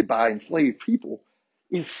created by enslaved people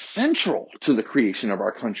is central to the creation of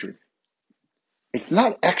our country. It's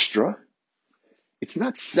not extra. It's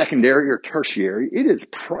not secondary or tertiary. It is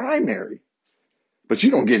primary. But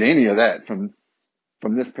you don't get any of that from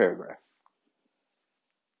this paragraph.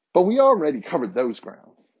 But we already covered those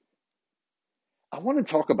grounds. I want to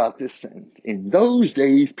talk about this sentence. In those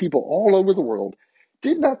days, people all over the world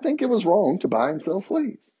did not think it was wrong to buy and sell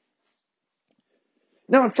slaves.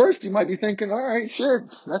 Now, at first, you might be thinking, all right, sure,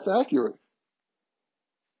 that's accurate.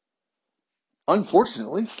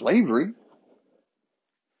 Unfortunately, slavery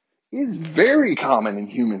is very common in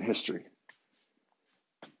human history.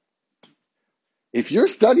 If you're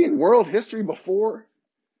studying world history before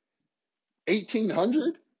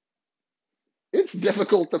 1800, it's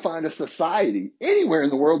difficult to find a society anywhere in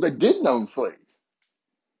the world that didn't own slaves.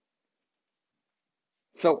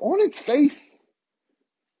 So on its face,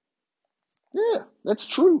 yeah, that's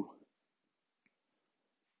true.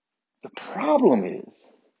 The problem is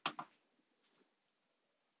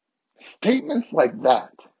statements like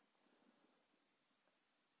that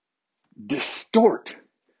distort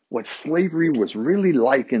what slavery was really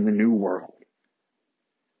like in the New World.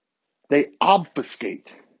 They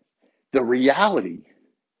obfuscate the reality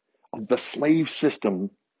of the slave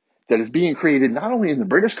system that is being created not only in the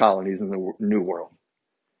British colonies in the New World,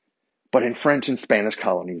 but in French and Spanish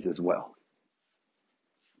colonies as well.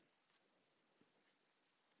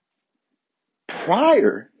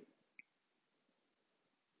 Prior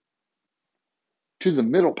to the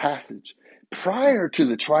Middle Passage, prior to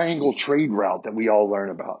the Triangle Trade Route that we all learn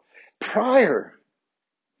about, prior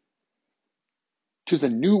to the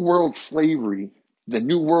New World slavery, the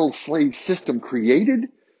New World slave system created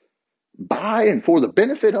by and for the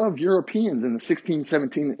benefit of Europeans in the 16,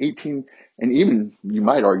 17, 18, and even, you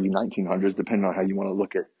might argue, 1900s, depending on how you want to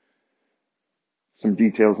look at some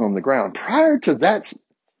details on the ground. Prior to that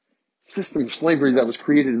system of slavery that was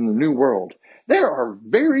created in the New World, there are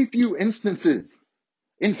very few instances,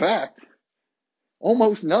 in fact,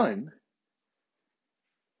 almost none,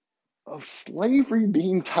 of slavery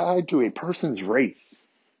being tied to a person's race.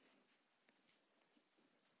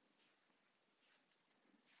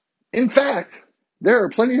 In fact, there are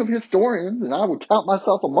plenty of historians, and I would count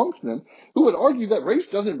myself amongst them, who would argue that race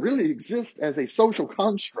doesn't really exist as a social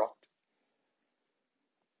construct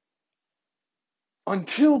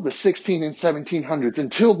until the 16 and 1700s,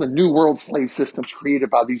 until the New World slave systems created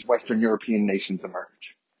by these Western European nations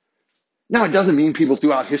emerge. Now, it doesn't mean people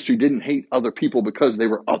throughout history didn't hate other people because they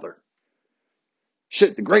were other.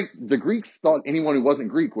 Shit, the Greeks thought anyone who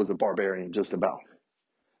wasn't Greek was a barbarian, just about.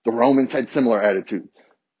 The Romans had similar attitudes.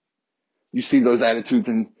 You see those attitudes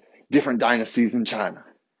in different dynasties in China.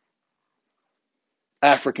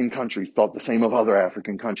 African countries thought the same of other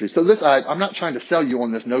African countries. So I'm not trying to sell you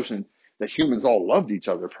on this notion that humans all loved each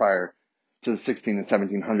other prior to the 16 and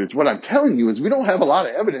 1700s. What I'm telling you is we don't have a lot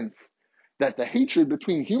of evidence that the hatred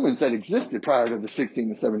between humans that existed prior to the 16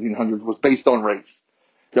 and 1700s was based on race.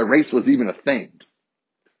 That race was even a thing.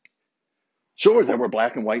 Sure, there were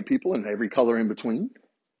black and white people and every color in between,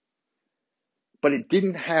 but it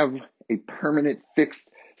didn't have a permanent,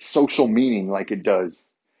 fixed social meaning like it does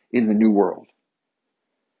in the New World.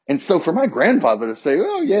 And so for my grandfather to say,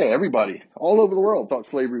 oh yeah, everybody all over the world thought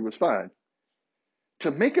slavery was fine,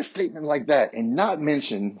 to make a statement like that and not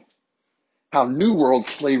mention how New World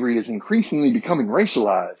slavery is increasingly becoming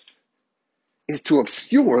racialized is to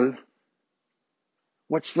obscure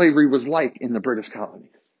what slavery was like in the British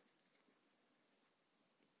colonies.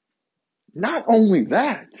 Not only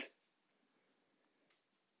that,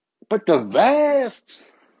 but the vast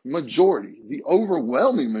majority, the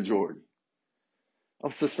overwhelming majority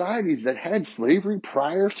of societies that had slavery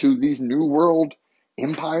prior to these New World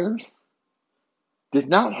empires did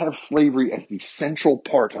not have slavery as the central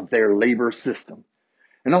part of their labor system.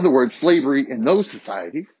 In other words, slavery in those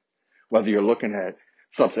societies, whether you're looking at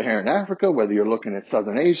sub-Saharan Africa, whether you're looking at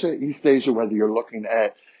Southern Asia, East Asia, whether you're looking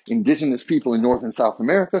at indigenous people in North and South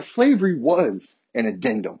America, slavery was an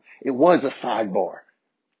addendum. It was a sidebar.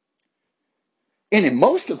 And in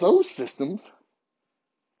most of those systems,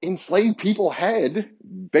 enslaved people had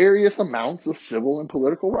various amounts of civil and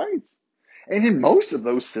political rights. And in most of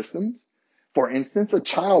those systems, for instance, a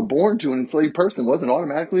child born to an enslaved person wasn't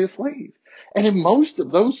automatically a slave. And in most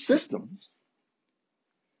of those systems,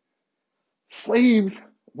 slaves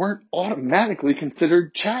weren't automatically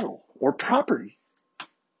considered chattel or property.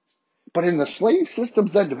 But in the slave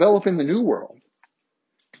systems that develop in the New World,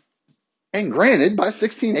 and granted, by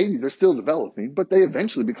 1680, they're still developing, but they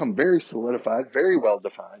eventually become very solidified, very well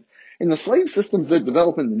defined. In the slave systems that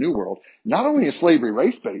develop in the New World, not only is slavery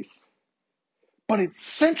race-based, but it's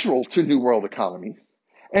central to New World economies.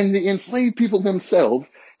 And the enslaved people themselves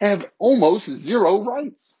have almost zero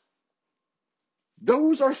rights.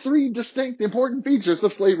 Those are three distinct important features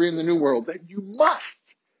of slavery in the New World that you must,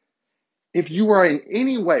 if you are in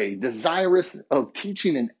any way desirous of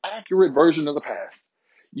teaching an accurate version of the past,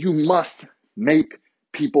 you must make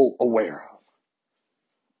people aware of.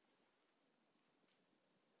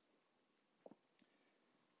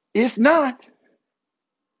 If not,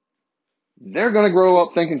 they're going to grow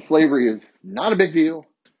up thinking slavery is not a big deal,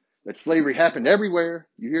 that slavery happened everywhere.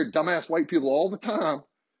 You hear dumbass white people all the time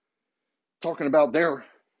talking about their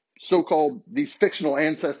so-called, these fictional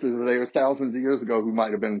ancestors of theirs thousands of years ago who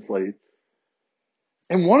might have been enslaved.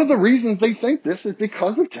 And one of the reasons they think this is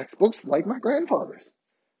because of textbooks like my grandfather's.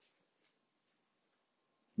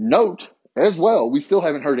 Note, as well, we still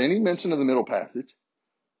haven't heard any mention of the Middle Passage.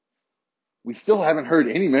 We still haven't heard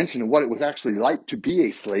any mention of what it was actually like to be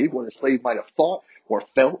a slave, what a slave might have thought or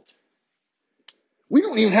felt. We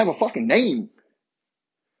don't even have a fucking name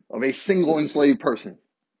of a single enslaved person.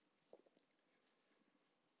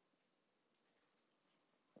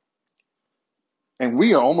 And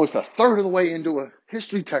we are almost a third of the way into a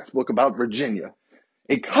history textbook about Virginia,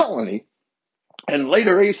 a colony and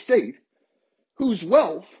later a state whose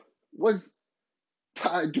wealth was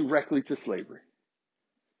tied directly to slavery.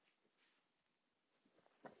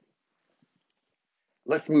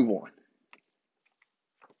 Let's move on.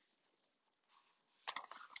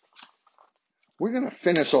 We're going to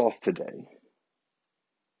finish off today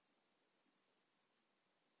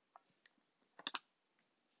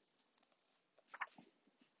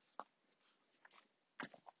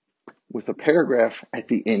with a paragraph at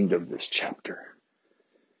the end of this chapter.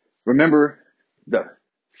 Remember, the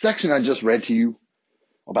section I just read to you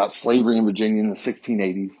about slavery in Virginia in the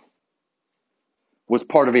 1680s was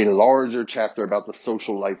part of a larger chapter about the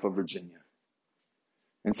social life of Virginia.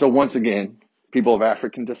 And so once again, people of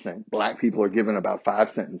African descent, black people, are given about 5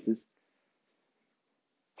 sentences.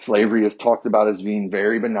 Slavery is talked about as being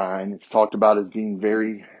very benign. It's talked about as being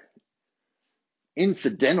very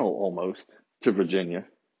incidental almost to Virginia.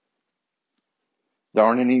 There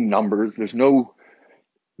aren't any numbers. There's no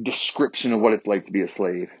description of what it's like to be a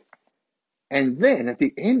slave. And then at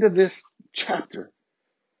the end of this chapter,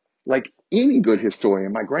 like any good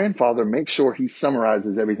historian, my grandfather makes sure he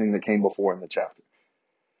summarizes everything that came before in the chapter.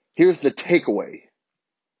 Here's the takeaway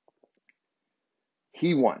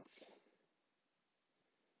he wants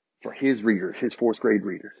for his readers, his 4th grade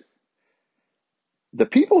readers. The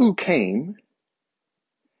people who came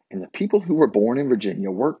and the people who were born in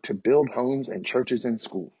Virginia worked to build homes and churches and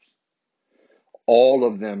schools. All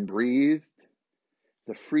of them breathed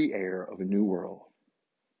the free air of a new world,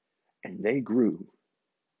 and they grew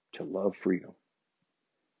to love freedom.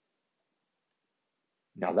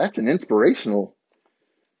 Now that's an inspirational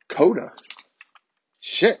coda.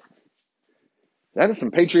 Shit. That is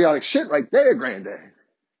some patriotic shit right there, Granddad.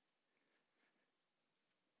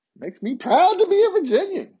 Makes me proud to be a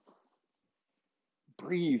Virginian.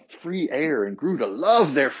 Breathed free air and grew to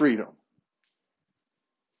love their freedom.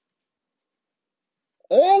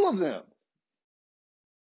 All of them.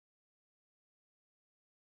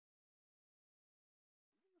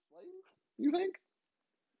 You think?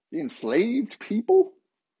 The enslaved people?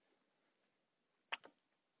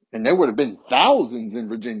 And there would have been thousands in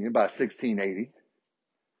Virginia by 1680.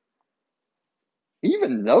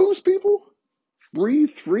 Even those people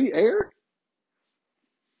breathed free air?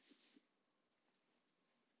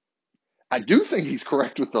 I do think he's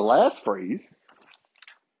correct with the last phrase.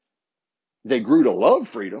 They grew to love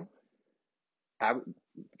freedom.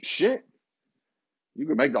 Shit. You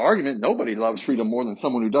could make the argument nobody loves freedom more than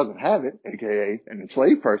someone who doesn't have it, aka an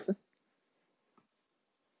enslaved person.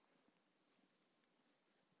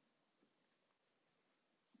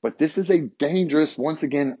 But this is a dangerous, once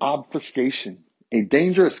again, obfuscation, a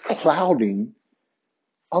dangerous clouding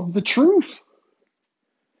of the truth.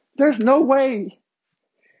 There's no way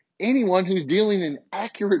anyone who's dealing in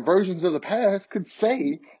accurate versions of the past could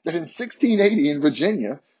say that in 1680 in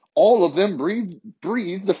Virginia, all of them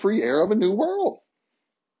breathed the free air of a new world.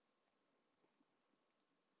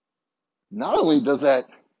 Not only does that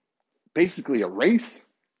basically erase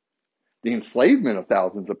the enslavement of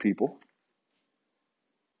thousands of people,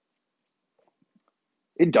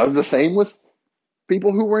 it does the same with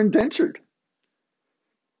people who were indentured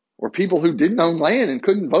or people who didn't own land and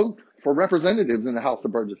couldn't vote for representatives in the House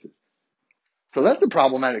of Burgesses. So that's a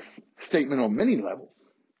problematic statement on many levels.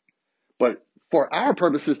 But for our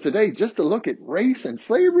purposes today, just to look at race and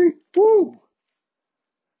slavery, whoo,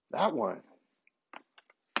 that one,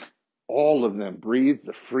 all of them breathe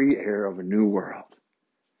the free air of a new world.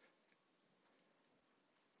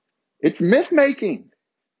 It's myth making,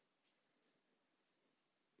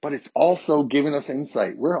 but it's also giving us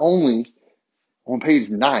insight. We're only on page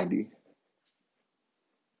 90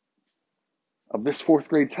 of this fourth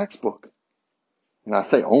grade textbook. And I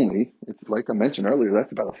say only, it's like I mentioned earlier,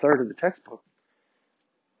 that's about a third of the textbook.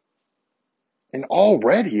 And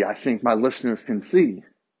already I think my listeners can see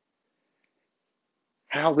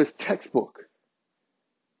how this textbook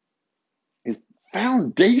is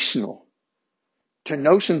foundational to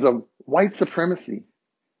notions of white supremacy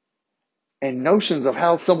and notions of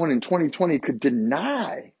how someone in 2020 could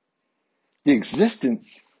deny the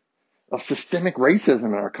existence of systemic racism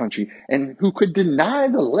in our country and who could deny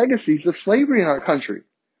the legacies of slavery in our country.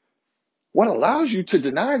 What allows you to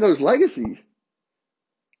deny those legacies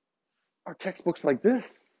are textbooks like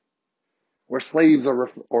this, where slaves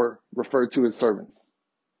are referred to as servants,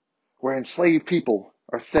 where enslaved people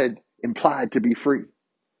are said, implied to be free,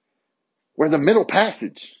 where the Middle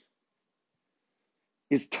Passage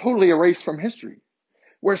is totally erased from history,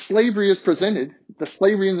 where slavery is presented, the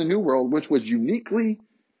slavery in the New World, which was uniquely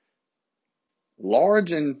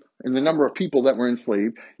large in the number of people that were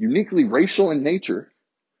enslaved, uniquely racial in nature,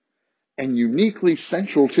 and uniquely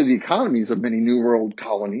central to the economies of many New World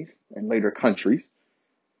colonies and later countries.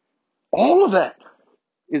 All of that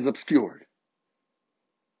is obscured.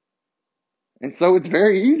 And so it's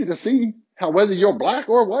very easy to see how whether you're black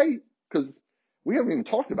or white, because we haven't even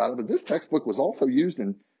talked about it, but this textbook was also used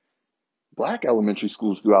in black elementary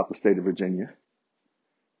schools throughout the state of Virginia.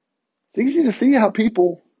 It's easy to see how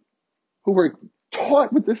people who were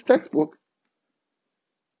taught with this textbook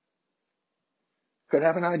could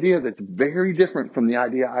have an idea that's very different from the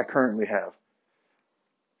idea I currently have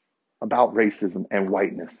about racism and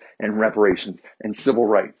whiteness and reparations and civil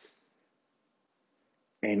rights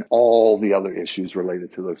and all the other issues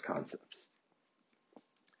related to those concepts.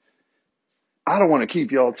 I don't want to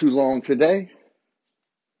keep y'all too long today.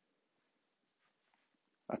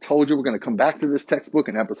 I told you we're going to come back to this textbook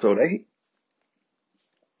in episode 8.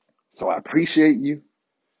 So I appreciate you,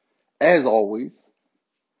 as always,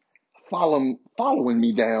 following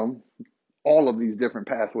me down all of these different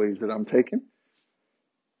pathways that I'm taking,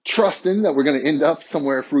 trusting that we're going to end up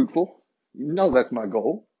somewhere fruitful. You know that's my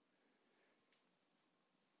goal.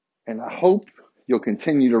 And I hope you'll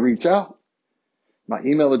continue to reach out. My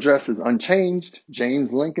email address is unchanged,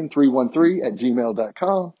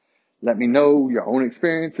 jameslincoln313@gmail.com. Let me know your own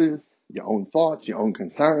experiences, your own thoughts, your own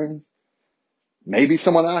concerns. Maybe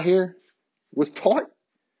someone out here was taught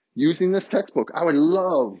using this textbook. I would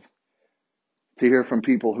love to hear from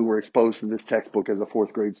people who were exposed to this textbook as a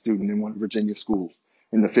fourth grade student in one of Virginia schools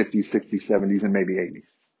in the 50s, 60s, 70s, and maybe 80s.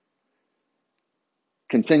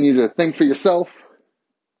 Continue to think for yourself.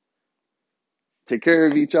 Take care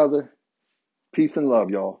of each other. Peace and love,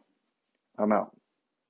 y'all. I'm out.